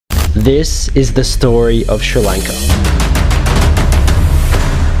This is the story of Sri Lanka.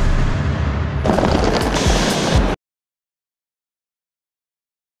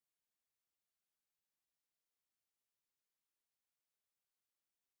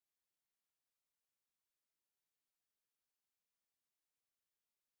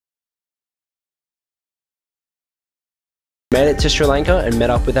 Made it to Sri Lanka and met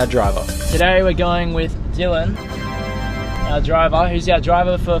up with our driver. Today we're going with Dylan, our driver, who's our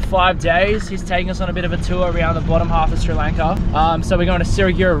driver for 5 days. He's taking us on a bit of a tour around the bottom half of Sri Lanka. So we're going to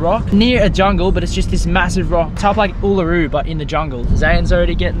Sri Rock, near a jungle, but it's just this massive rock, type like Uluru, but in the jungle. Zane's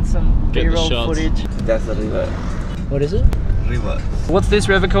already getting some B-roll footage. That's a river. What is it? River. What's this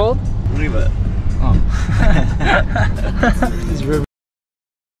river called? River. Oh. This river.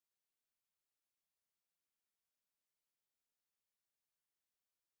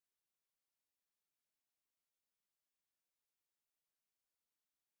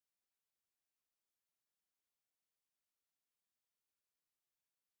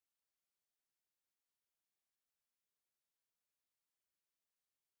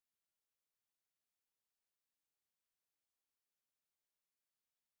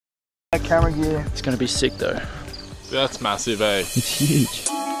 Camera gear. It's gonna be sick though. That's massive, eh? It's huge.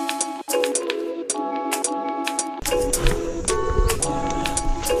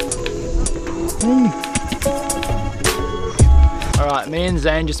 Alright, me and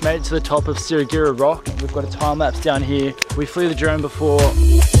Zane just made it to the top of Sri Rock. We've got a time lapse down here. We flew the drone before.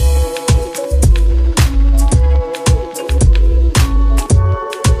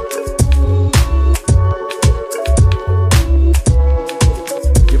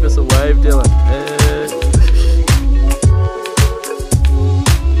 Dylan.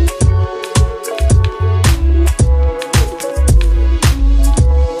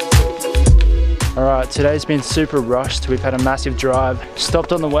 Alright, today's been super rushed. We've had a massive drive.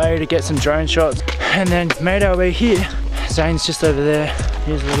 Stopped on the way to get some drone shots and then made our way here. Zane's just over there.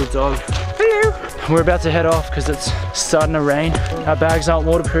 Here's a little dog. Hello. We're about to head off because it's starting to rain. Our bags aren't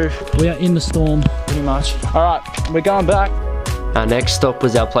waterproof. We are in the storm pretty much. Alright, we're going back. Our next stop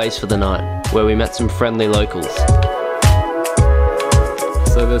was our place for the night, where we met some friendly locals.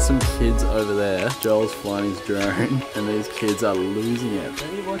 So there's some kids over there. Joel's flying his drone, and these kids are losing it.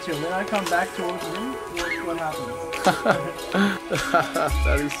 Let me watch it. When I come back towards him, watch what happens.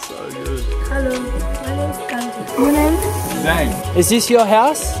 That is so good. Hello, my name's Kanji. Your name? Zane. Is this your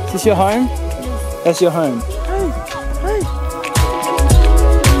house? Is this your home? Yes. That's your home.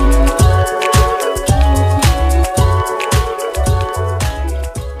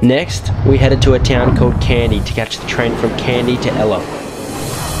 Next, we headed to a town called Kandy to catch the train from Kandy to Ella.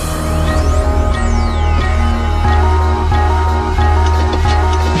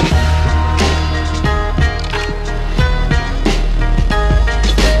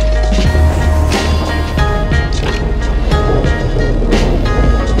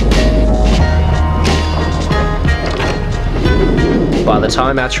 By the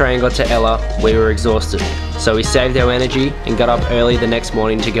time our train got to Ella, we were exhausted. So we saved our energy and got up early the next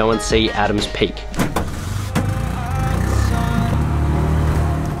morning to go and see Adam's Peak.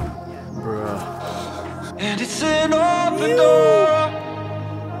 Bruh. And it's an open door,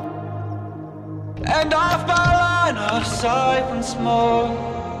 and off my line of sight and smoke.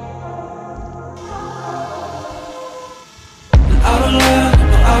 I don't learn,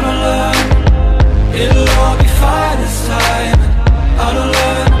 it'll all be fine this time. I don't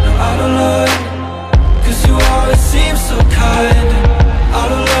learn, 'cause you always seem so kind. I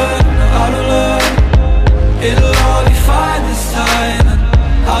don't learn, it'll all be fine this time.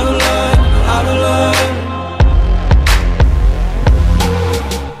 I don't learn.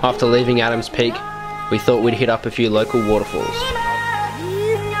 After leaving Adam's Peak, we thought we'd hit up a few local waterfalls.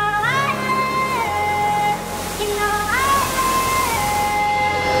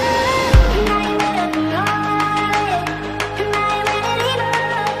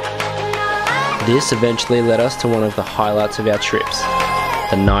 This eventually led us to one of the highlights of our trips,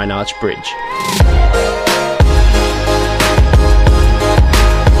 the 9 Arch Bridge.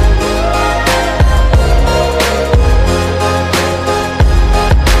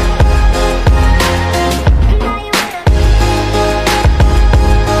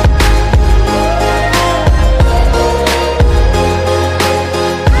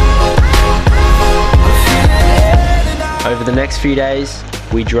 Over the next few days,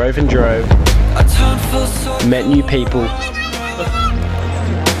 we drove and drove, met new people,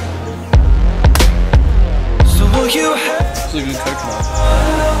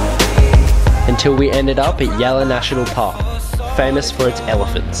 until we ended up at Yala National Park, famous for its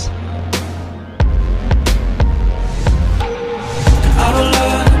elephants. I don't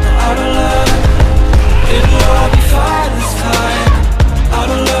learn,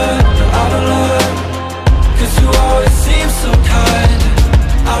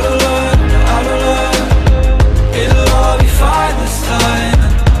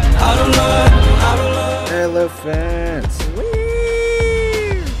 elephants.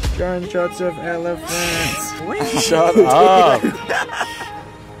 Whee! Drone shots of elephants. Whee! Shut up.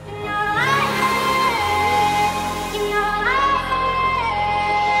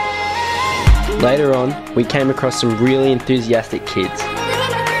 Later on, we came across some really enthusiastic kids.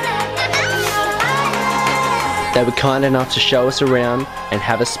 They were kind enough to show us around and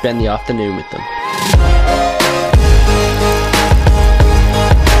have us spend the afternoon with them.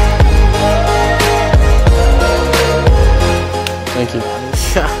 Thank you.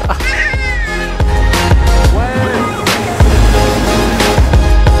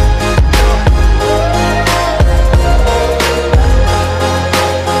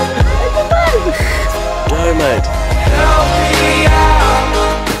 No, mate. Help me out.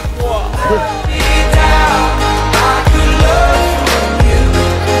 Let me down. I could learn from you.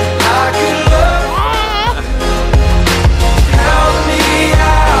 I could learn. Help me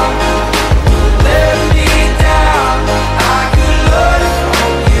out. Let me down. I could learn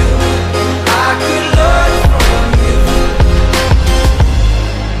from you. I could learn from you.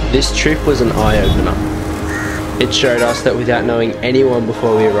 This trip was an eye-opener. It showed us that without knowing anyone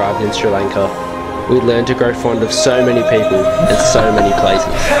before we arrived in Sri Lanka, we learned to grow fond of so many people and so many places.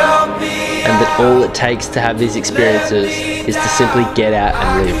 And that all it takes to have these experiences is to simply get out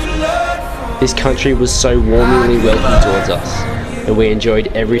and live. This country was so warmly welcome towards us, and we enjoyed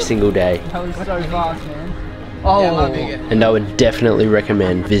every single day. That was so fast, man. Oh, And I would definitely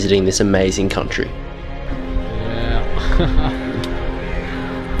recommend visiting this amazing country.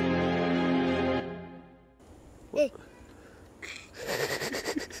 Hey.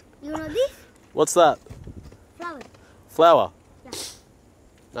 You know this? What's that? Flower. Flower? Yeah.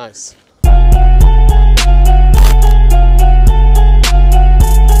 Nice.